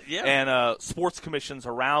ADs and sports commissions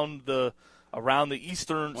around the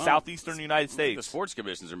southeastern United States. The sports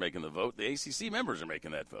commissions are making the vote. The ACC members are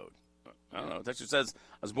making that vote. I don't know. Texture says,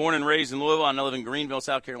 I was born and raised in Louisville. I live in Greenville,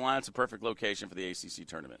 South Carolina. It's a perfect location for the ACC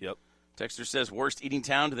tournament. Yep. Texture says, worst eating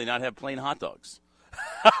town, do they not have plain hot dogs?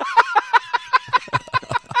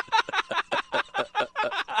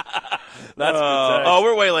 That's good.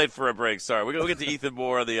 We're way late for a break. Sorry. We'll get to Ethan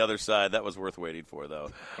Moore on the other side. That was worth waiting for, though.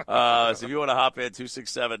 So if you want to hop in,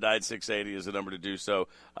 267-9680 is the number to do so.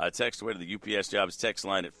 Text away to the UPS Jobs text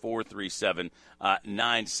line at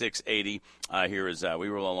 437-9680. Here is we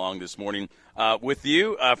roll along this morning with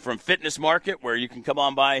you from Fitness Market, where you can come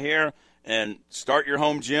on by here and start your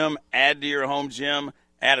home gym, add to your home gym,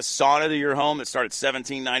 add a sauna to your home that start at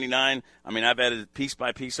 $17.99. I mean, I've added piece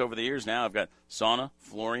by piece over the years now. I've got sauna,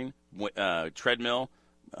 flooring, treadmill,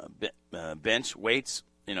 bench, weights,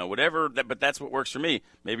 whatever. But that's what works for me.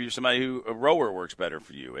 Maybe you're somebody who a rower works better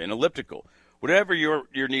for you, an elliptical. Whatever your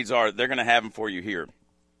needs are, they're going to have them for you here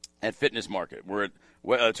at Fitness Market. We're at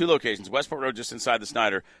two locations, Westport Road just inside the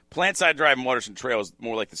Snyder. Plantside Drive and Waterston Trail is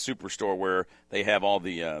more like the superstore where they have all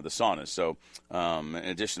the saunas. So in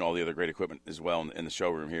addition to all the other great equipment as well in the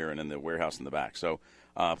showroom here and in the warehouse in the back. So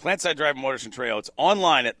Plantside Drive and Waterston Trail, it's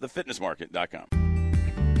online at thefitnessmarket.com.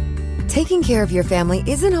 Taking care of your family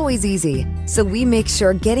isn't always easy, so we make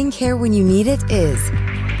sure getting care when you need it is.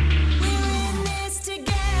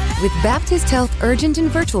 With Baptist Health Urgent and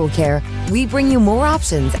Virtual Care, we bring you more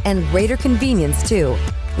options and greater convenience, too.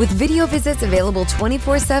 With video visits available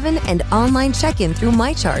 24/7 and online check-in through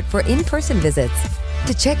MyChart for in-person visits.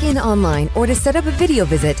 To check in online or to set up a video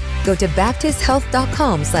visit, go to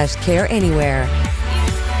baptisthealth.com/careanywhere.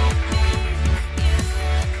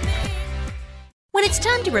 When it's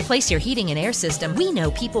time to replace your heating and air system, we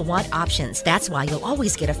know people want options. That's why you'll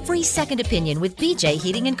always get a free second opinion with BJ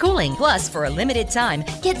Heating and Cooling. Plus, for a limited time,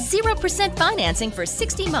 get 0% financing for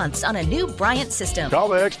 60 months on a new Bryant system. Call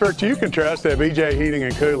the experts you can trust at BJ Heating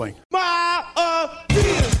and Cooling. My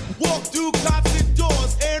ideas walk through constant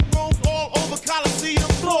doors and roam all over Coliseum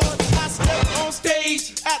floors. I step on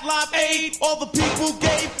stage at Live Aid. All the people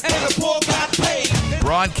gave and the poor got paid.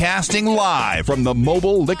 Broadcasting live from the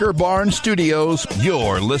Mobile Liquor Barn Studios,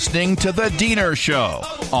 you're listening to The Deener Show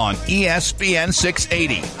on ESPN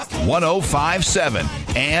 680,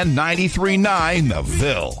 105.7, and 93.9 The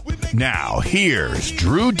Ville. Now, here's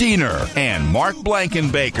Drew Deener and Mark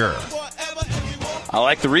Blankenbaker. I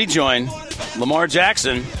like the rejoin. Lamar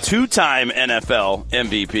Jackson, two-time NFL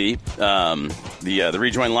MVP. The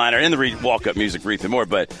rejoin liner and the walk-up music for Ethan Moore.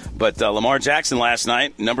 But Lamar Jackson last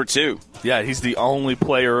night, number 2. Yeah, he's the only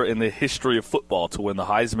player in the history of football to win the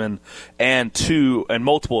Heisman and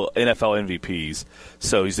multiple NFL MVPs.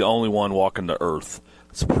 So he's the only one walking to earth.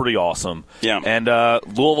 It's pretty awesome. Yeah. And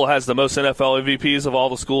Louisville has the most NFL MVPs of all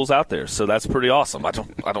the schools out there, so that's pretty awesome. I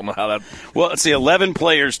don't know how that. Well, let's see. 11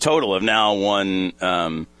 players total have now won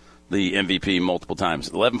the MVP multiple times.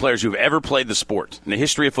 11 players who've ever played the sport in the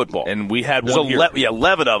history of football. And we had one here.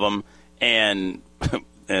 11 of them, and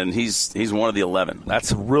he's one of the 11.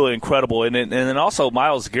 That's really incredible. And then also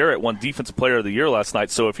Myles Garrett won Defensive Player of the Year last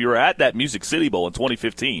night. So if you were at that Music City Bowl in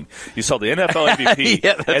 2015, you saw the NFL MVP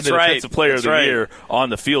and the Defensive Player of the Year on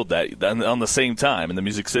the field on the same time in the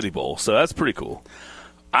Music City Bowl. So that's pretty cool.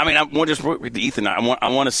 I mean, I want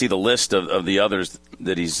to see the list of the others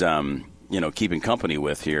that he's keeping company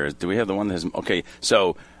with here. Do we have the one that has? Okay,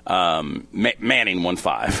 so Manning won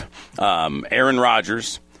 5, Aaron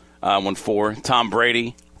Rodgers won 4, Tom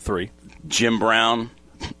Brady 3, Jim Brown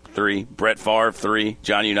 3, Brett Favre 3,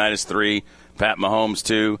 John Unitas 3, Pat Mahomes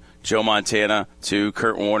 2, Joe Montana 2,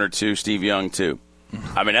 Kurt Warner 2, Steve Young 2.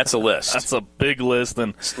 I mean, that's a list. That's a big list.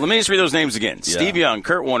 And let me just read those names again: Steve Young,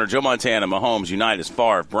 Kurt Warner, Joe Montana, Mahomes, Unitas,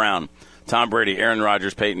 Favre, Brown, Tom Brady, Aaron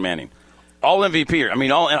Rodgers, Peyton Manning. All MVP. I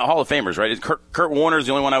mean, all Hall of Famers, right? Kurt Warner is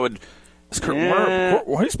the only one I would. Is Kurt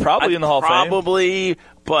Warner? He's probably in the Hall of Fame. Probably,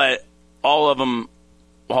 but all of them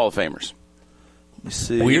Hall of Famers. Let me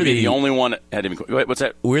see. We're the only one that had him. What's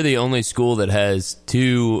that? We're the only school that has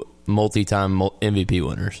 2 multi-time MVP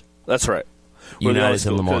winners. That's right. Unitas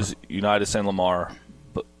and Lamar. Unitas and Lamar.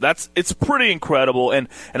 But it's pretty incredible, and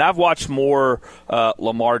I've watched more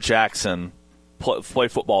Lamar Jackson play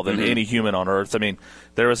football than any human on earth. I mean,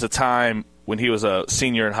 there was a time when he was a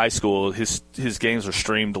senior in high school, his games were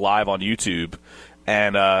streamed live on YouTube,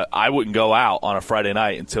 and I wouldn't go out on a Friday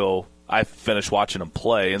night until I finished watching him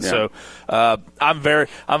play. And so I've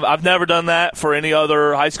never done that for any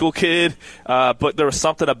other high school kid, but there was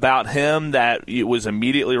something about him that it was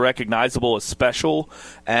immediately recognizable as special,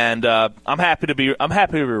 and I'm happy to be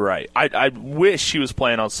right. I wish he was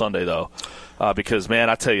playing on Sunday though. Because, man,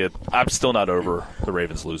 I tell you, I'm still not over the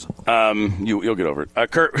Ravens losing. You'll get over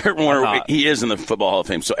it. Kurt Warner, he is in the Football Hall of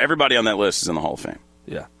Fame, so everybody on that list is in the Hall of Fame.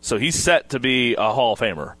 Yeah, so he's set to be a Hall of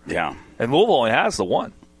Famer. Yeah. And Louisville only has the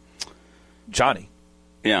one. Johnny.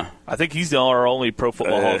 Yeah. I think he's our only Pro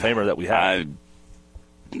Football Hall of Famer that we have.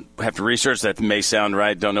 I have to research that. May sound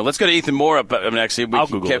right. Don't know. Let's go to Ethan Moore up next.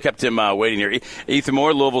 We kept him waiting here. Ethan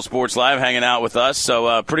Moore, Louisville Sports Live, hanging out with us.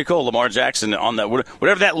 So pretty cool. Lamar Jackson on that.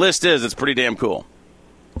 Whatever that list is, it's pretty damn cool.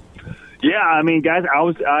 Yeah, I mean, guys,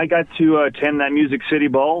 I got to attend that Music City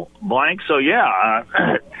Bowl blank. So yeah,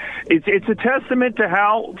 it's a testament to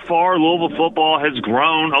how far Louisville football has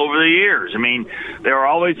grown over the years. I mean, there are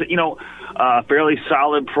always fairly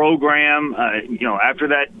solid program. After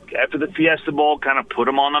the Fiesta Bowl kind of put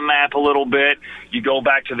them on the map a little bit. You go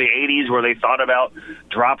back to the 80s where they thought about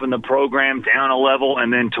dropping the program down a level,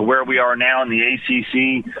 and then to where we are now in the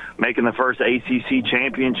ACC, making the first ACC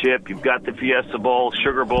championship. You've got the Fiesta Bowl,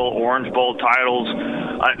 Sugar Bowl, Orange Bowl titles.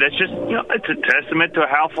 That's just, it's a testament to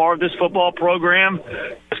how far this football program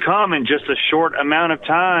has come in just a short amount of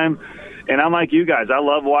time. And I'm like you guys. I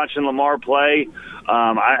love watching Lamar play.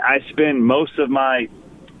 I spend most of my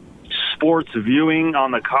sports viewing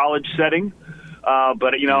on the college setting,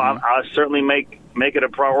 but I certainly make it a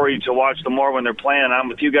priority to watch them more when they're playing. I'm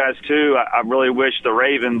with you guys too. I really wish the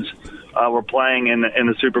Ravens were playing in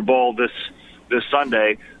the Super Bowl this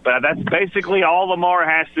Sunday. But that's basically all Lamar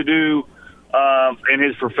has to do in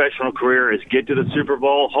his professional career is get to the Super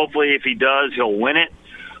Bowl. Hopefully, if he does, he'll win it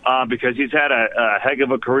because he's had a heck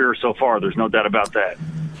of a career so far. There's no doubt about that.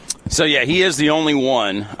 So, yeah, he is the only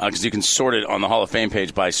one, because you can sort it on the Hall of Fame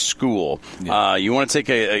page by school. Yeah. You want to take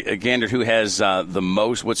a gander who has the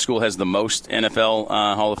most, what school has the most NFL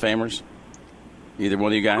Hall of Famers? Either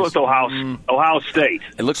one of you guys? It's Ohio State.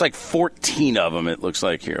 It looks like 14 of them, it looks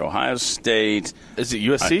like here. Ohio State. Is it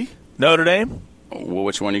USC? Notre Dame? Well,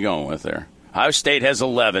 which one are you going with there? Ohio State has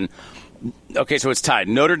 11. Okay, so it's tied.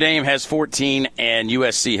 Notre Dame has 14 and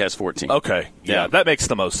USC has 14. Okay, yeah, that makes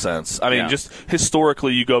the most sense. I mean, just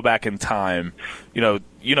historically, you go back in time,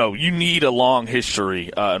 you need a long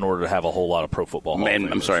history in order to have a whole lot of Pro Football Hall of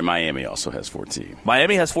Famers. I'm sorry, Miami also has 14.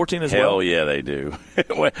 Miami has 14 as well? Hell yeah, they do.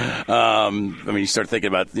 You start thinking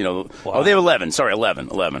about, wow. Oh, they have 11. Sorry, 11.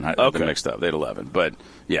 Okay. They're mixed up. They had 11. But,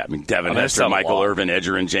 yeah, Devin Hester, Michael Irvin,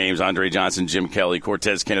 Edgerrin James, Andre Johnson, Jim Kelly,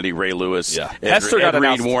 Cortez Kennedy, Ray Lewis, Ed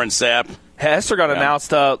Reed, Warren Sapp. Hester got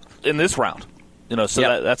announced in this round.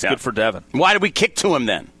 That's good for Devin. Why did we kick to him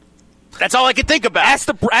then? That's all I could think about.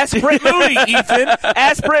 Ask Brent Moody, Ethan.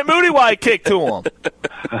 Ask Brent Moody why he kicked to him.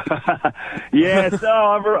 Yes,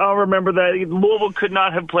 I'll remember that. Louisville could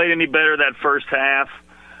not have played any better that first half.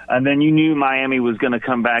 And then you knew Miami was going to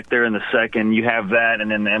come back there in the second. You have that,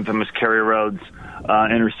 and then the infamous Kerry Rhodes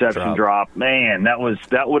interception drop. Man, that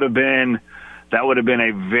would have been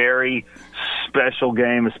a very special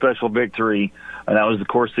game, a special victory. And that was, of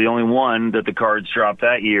course, the only one that the Cards dropped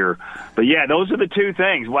that year. But yeah, those are the two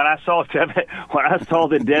things. When I saw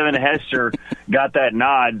that Devin Hester got that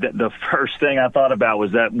nod, the first thing I thought about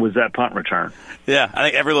was that punt return. Yeah, I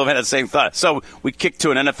think every little had the same thought. So we kicked to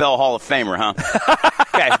an NFL Hall of Famer, huh?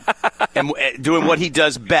 Okay, and doing what he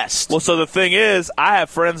does best. Well, so the thing is, I have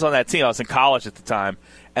friends on that team. I was in college at the time,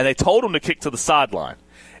 and they told him to kick to the sideline,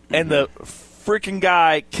 and the freaking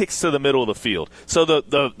guy kicks to the middle of the field. So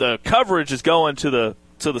the coverage is going to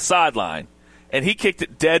the sideline, and he kicked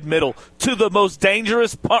it dead middle to the most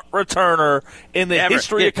dangerous punt returner in the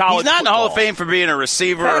history of college He's not football. in the Hall of Fame for being a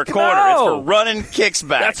receiver or a corner. It's for running kicks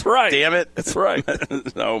back. That's right. Damn it. That's right.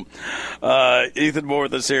 So, Ethan Moore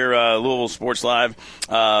with us here, Louisville Sports Live.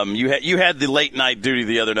 You had the late night duty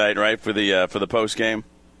the other night, right, for the post game?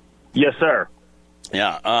 Yes, sir.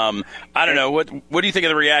 Yeah, I don't know. What do you think of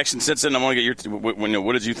the reaction since then? I want to get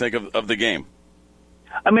what did you think of the game?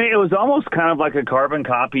 I mean, it was almost kind of like a carbon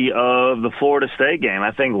copy of the Florida State game.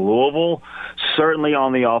 I think Louisville, certainly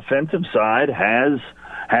on the offensive side,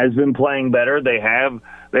 has been playing better. They have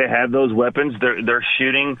those weapons. They're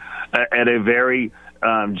shooting at a very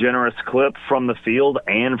generous clip from the field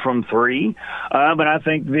and from three. But I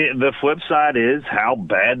think the flip side is how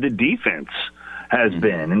bad the defense has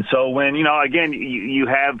been. And so when, again, you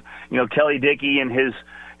have, Kelly Dickey and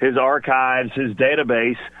his archives, his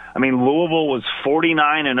database. I mean, Louisville was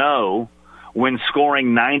 49-0 when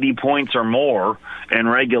scoring 90 points or more in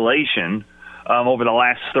regulation over the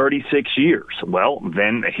last 36 years. Well,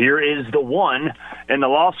 then here is the one in the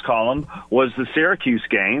loss column was the Syracuse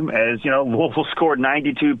game, as, Louisville scored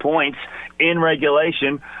 92 points in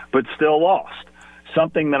regulation but still lost.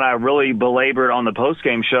 Something that I really belabored on the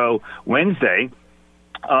postgame show Wednesday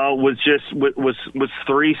was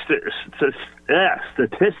three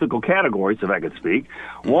statistical categories, if I could speak.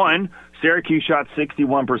 One, Syracuse shot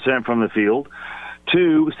 61% from the field.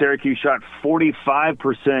 Two, Syracuse shot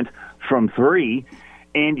 45% from three.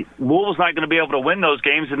 And Louisville's not going to be able to win those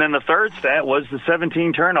games. And then the third stat was the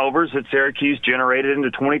 17 turnovers that Syracuse generated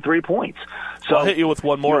into 23 points. So I'll hit you with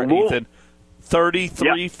one more, Ethan.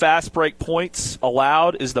 33 fast break points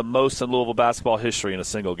allowed is the most in Louisville basketball history in a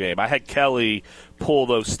single game. I had Kelly pull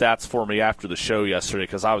those stats for me after the show yesterday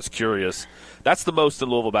because I was curious. That's the most in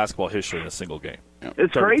Louisville basketball history in a single game.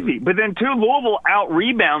 It's 33. Crazy. But then, too, Louisville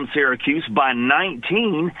out-rebound Syracuse by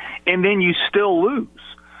 19, and then you still lose.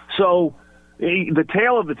 So the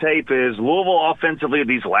tail of the tape is Louisville offensively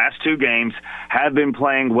these last two games have been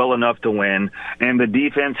playing well enough to win, and the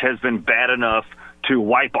defense has been bad enough to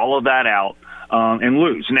wipe all of that out. And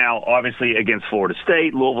lose. Now, obviously, against Florida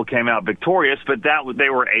State, Louisville came out victorious, but they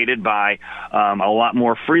were aided by a lot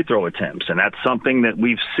more free throw attempts, and that's something that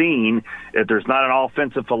we've seen. If there's not an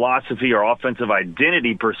offensive philosophy or offensive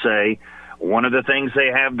identity per se, one of the things they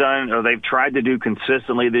have done or they've tried to do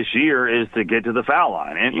consistently this year is to get to the foul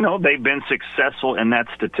line, and they've been successful in that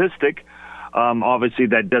statistic. Obviously,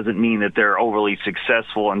 that doesn't mean that they're overly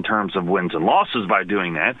successful in terms of wins and losses by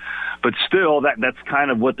doing that, but still, that's kind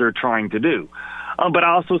of what they're trying to do. But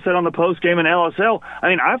I also said on the post game in LSL,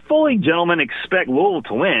 I fully, gentlemen, expect Louisville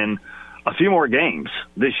to win a few more games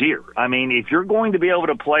this year. I mean, if you're going to be able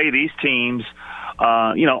to play these teams,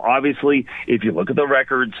 obviously, if you look at the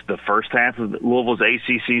records, the first half of Louisville's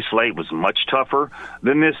ACC slate was much tougher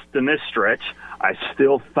than this stretch. I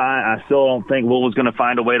still don't think Louisville's going to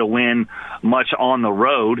find a way to win much on the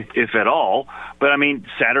road, if at all. But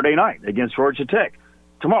Saturday night against Georgia Tech,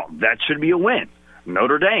 tomorrow, that should be a win.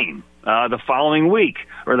 Notre Dame, the following week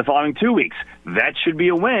or the following 2 weeks, that should be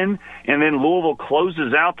a win. And then Louisville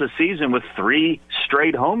closes out the season with 3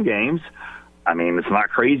 straight home games. It's not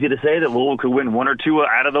crazy to say that Louisville could win 1 or 2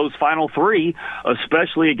 out of those final 3,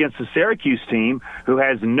 especially against the Syracuse team who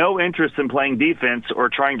has no interest in playing defense or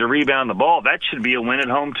trying to rebound the ball. That should be a win at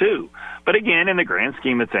home too. But again, in the grand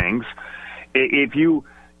scheme of things, if you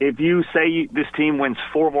if you say this team wins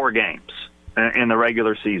 4 more games in the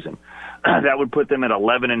regular season, that would put them at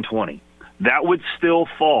 11-20. That would still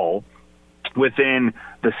fall within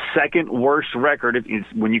the second worst record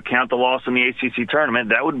when you count the loss in the ACC tournament.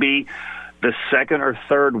 That would be the second or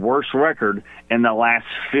third worst record in the last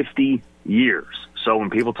 50 years. So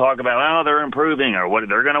when people talk about, they're improving or what,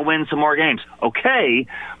 they're going to win some more games. Okay,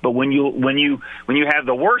 but when you have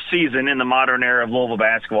the worst season in the modern era of Louisville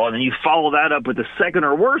basketball, and then you follow that up with the second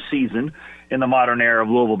or worst season in the modern era of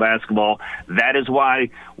Louisville basketball, that is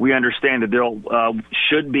why we understand that there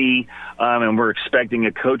should be, and we're expecting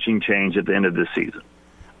a coaching change at the end of this season.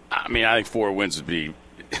 I mean, I think 4 wins would be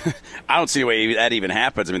 – I don't see a way that even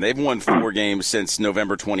happens. I mean, they've won 4 games since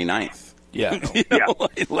November 29th. Yeah.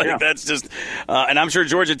 That's just and I'm sure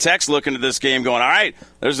Georgia Tech's looking at this game going, all right,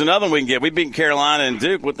 there's another one we can get. We've beaten Carolina and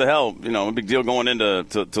Duke. What the hell? A big deal going into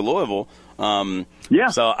Louisville.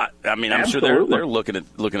 So, I mean, I'm sure they're looking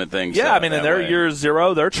at things. Yeah, I mean, in their year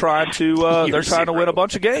 0, they're trying to win a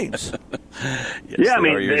bunch of games. I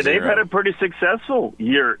mean, they've had a pretty successful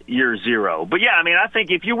year 0. But yeah, I mean, I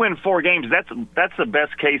think if you win 4 games, that's the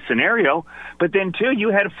best case scenario. But then too, you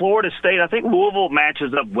had Florida State. I think Louisville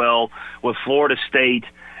matches up well with Florida State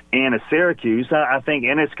and a Syracuse. I think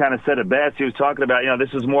Ennis kind of said it best. He was talking about,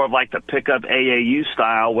 this is more of like the pickup AAU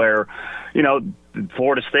style where,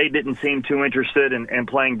 Florida State didn't seem too interested in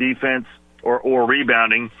playing defense or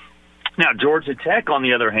rebounding. Now, Georgia Tech, on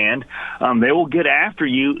the other hand, they will get after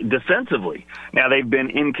you defensively. Now, they've been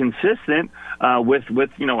inconsistent with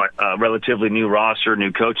a relatively new roster,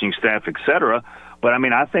 new coaching staff, et cetera. But, I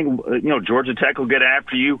mean, I think, Georgia Tech will get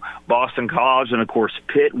after you. Boston College and, of course,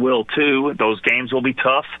 Pitt will too. Those games will be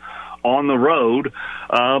tough on the road.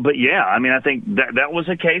 But, yeah, I mean, I think that was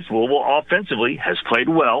the case. Louisville offensively has played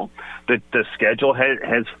well. The schedule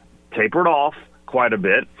has tapered off quite a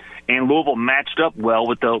bit. And Louisville matched up well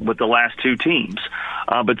with the last 2 teams.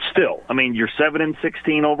 But still, I mean, you're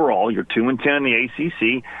 7-16 overall. You're 2-10 in the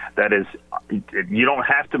ACC. That is, you don't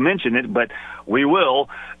have to mention it, but we will.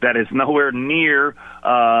 That is nowhere near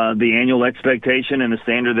the annual expectation and the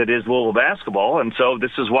standard that is Louisville basketball. And so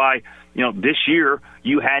this is why, this year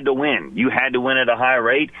you had to win. You had to win at a high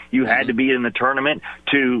rate. You had to be in the tournament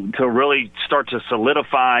to really start to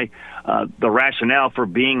solidify the rationale for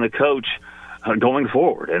being the coach going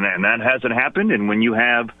forward, and that hasn't happened. And when you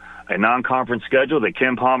have a non-conference schedule that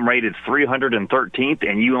Ken Palm rated 313th,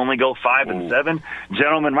 and you only go 5-7,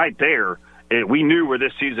 gentlemen, right there, we knew where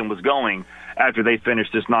this season was going after they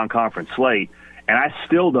finished this non-conference slate. And I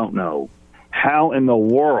still don't know how in the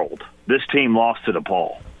world this team lost to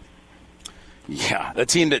DePaul. Yeah, the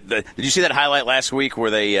team did you see that highlight last week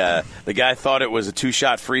where the guy thought it was a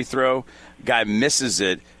 2-shot free throw? Guy misses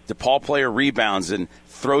it. DePaul player rebounds and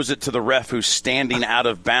throws it to the ref who's standing out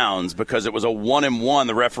of bounds because it was a 1-and-1.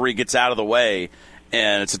 The referee gets out of the way,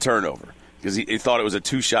 and it's a turnover because he thought it was a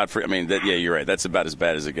 2-shot free. I mean, you're right. That's about as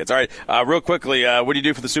bad as it gets. All right, real quickly, what do you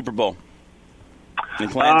do for the Super Bowl?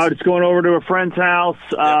 Any plans? Just going over to a friend's house.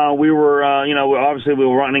 Yep. We were, obviously we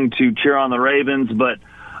were running to cheer on the Ravens, but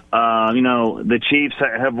the Chiefs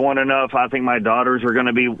have won enough. I think my daughters are going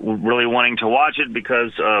to be really wanting to watch it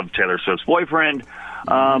because of Taylor Swift's boyfriend.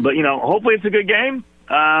 But hopefully it's a good game.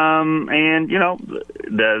 And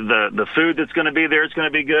the food that's going to be there is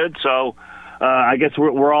going to be good. So I guess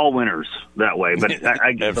we're all winners that way. But if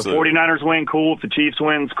the 49ers win, cool. If the Chiefs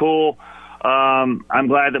wins, cool. I'm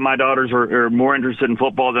glad that my daughters are more interested in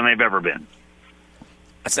football than they've ever been.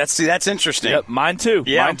 That's interesting. Yep, mine too.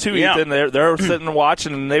 Yeah. Mine too, Ethan. They're sitting and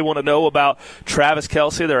watching, and they want to know about Travis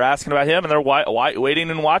Kelce. They're asking about him, and they're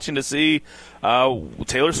waiting and watching to see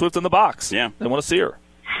Taylor Swift in the box. Yeah, they want to see her.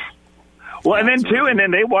 Well, and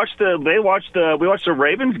then they watched the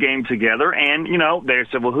Ravens game together, and they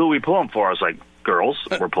said, "Well, who are we pulling for?" I was like, "Girls,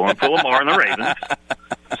 we're pulling for Lamar and the Ravens."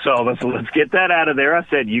 So let's get that out of there. I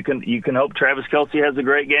said you can hope Travis Kelce has a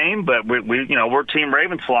great game, but we're Team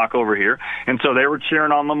Ravens flock over here, and so they were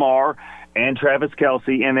cheering on Lamar and Travis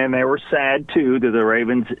Kelce, and then they were sad too that the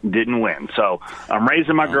Ravens didn't win. So I'm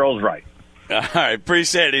raising my girls right. All right,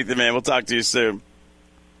 appreciate it, Ethan, man. We'll talk to you soon.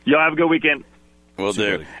 Y'all have a good weekend. We'll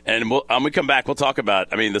do. And when we come back, we'll talk about,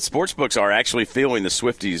 the sports books are actually feeling the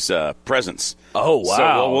Swifties' presence. Oh, wow.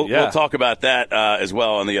 So we'll talk about that as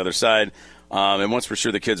well on the other side. And once we're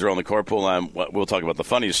sure the kids are on the carpool line, we'll talk about the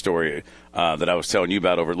funniest story that I was telling you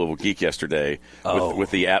about over at Louisville Geek yesterday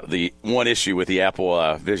with the one issue with the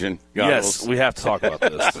Apple Vision goggles. Yes, we have to talk about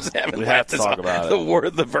this. We have to talk about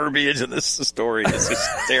it. The verbiage in this story is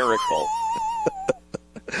hysterical.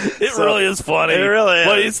 It really is funny. It really is.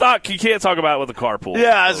 But it's not. You can't talk about it with a carpool.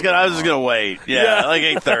 Yeah, I was just gonna wait. Yeah, like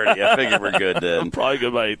 8:30. I figured we're good then. I'm probably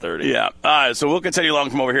good by 8:30. Yeah. All right. So we'll continue along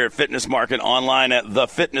from over here at Fitness Market, online at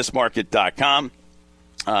thefitnessmarket.com.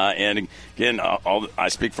 And again, I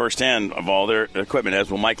speak firsthand of all their equipment,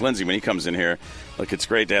 as will Mike Lindsay when he comes in here. Look, it's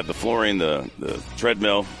great to have the flooring, the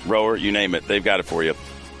treadmill, rower, you name it. They've got it for you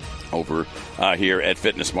over here at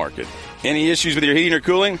Fitness Market. Any issues with your heating or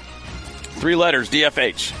cooling? 3 letters,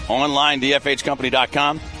 DFH. Online,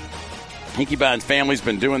 DFHcompany.com. Hinky Bond's family's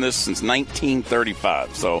been doing this since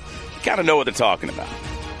 1935, so you kind of know what they're talking about.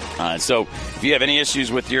 So if you have any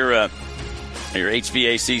issues with your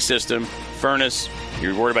HVAC system, furnace,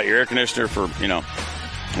 you're worried about your air conditioner for,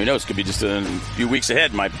 who knows, could be just a few weeks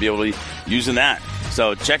ahead, might be able to be using that.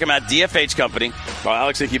 So check them out, DFH Company. Call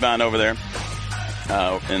Alex Hinky Bond over there.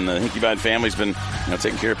 And the Hinky Bond family's been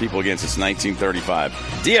taking care of people again since 1935.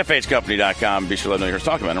 DFHcompany.com. Be sure to let them know you're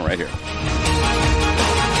talking about them right here.